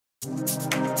Good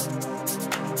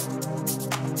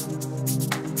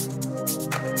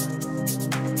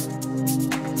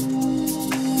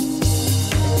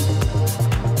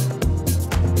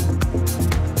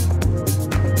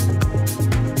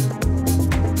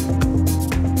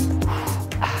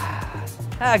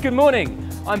morning.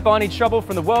 I'm Barney Trouble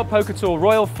from the World Poker Tour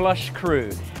Royal Flush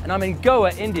Crew, and I'm in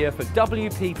Goa, India for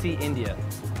WPT India.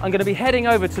 I'm going to be heading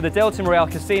over to the Deltin Royale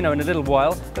casino in a little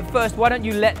while, but first, why don't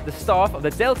you let the staff of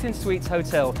the Deltin Suites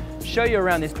hotel show you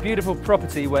around this beautiful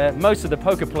property where most of the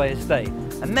poker players stay,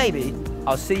 and maybe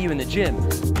I'll see you in the gym.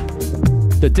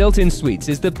 The Deltin Suites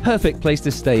is the perfect place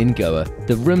to stay in Goa.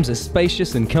 The rooms are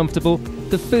spacious and comfortable,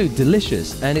 the food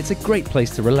delicious, and it's a great place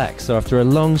to relax after a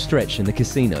long stretch in the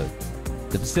casino.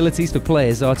 The facilities for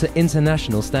players are to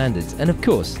international standards, and of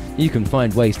course, you can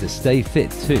find ways to stay fit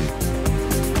too.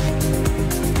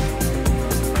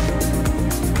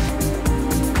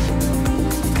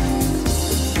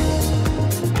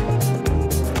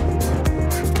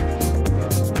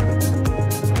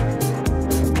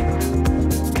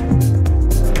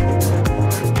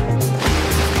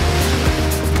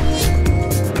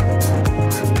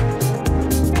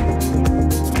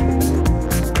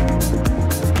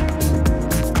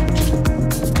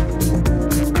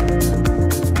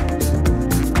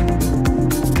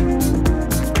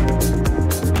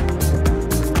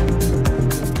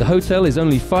 The hotel is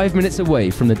only 5 minutes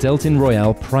away from the Deltin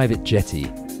Royale private jetty,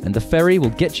 and the ferry will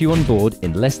get you on board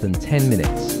in less than 10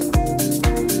 minutes.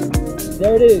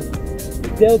 There it is, the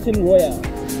Deltin Royale.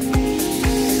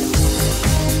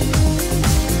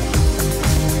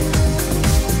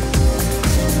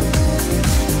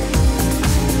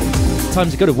 Time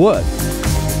to go to work.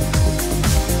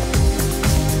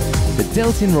 The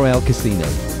Deltin Royale Casino,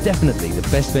 definitely the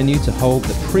best venue to hold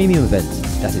the premium event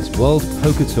that is World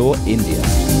Poker Tour India.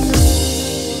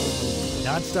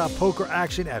 Non-stop poker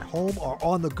action at home or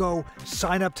on the go.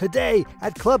 Sign up today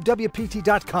at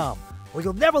clubwpt.com, or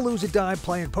you'll never lose a dime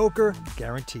playing poker,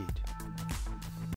 guaranteed.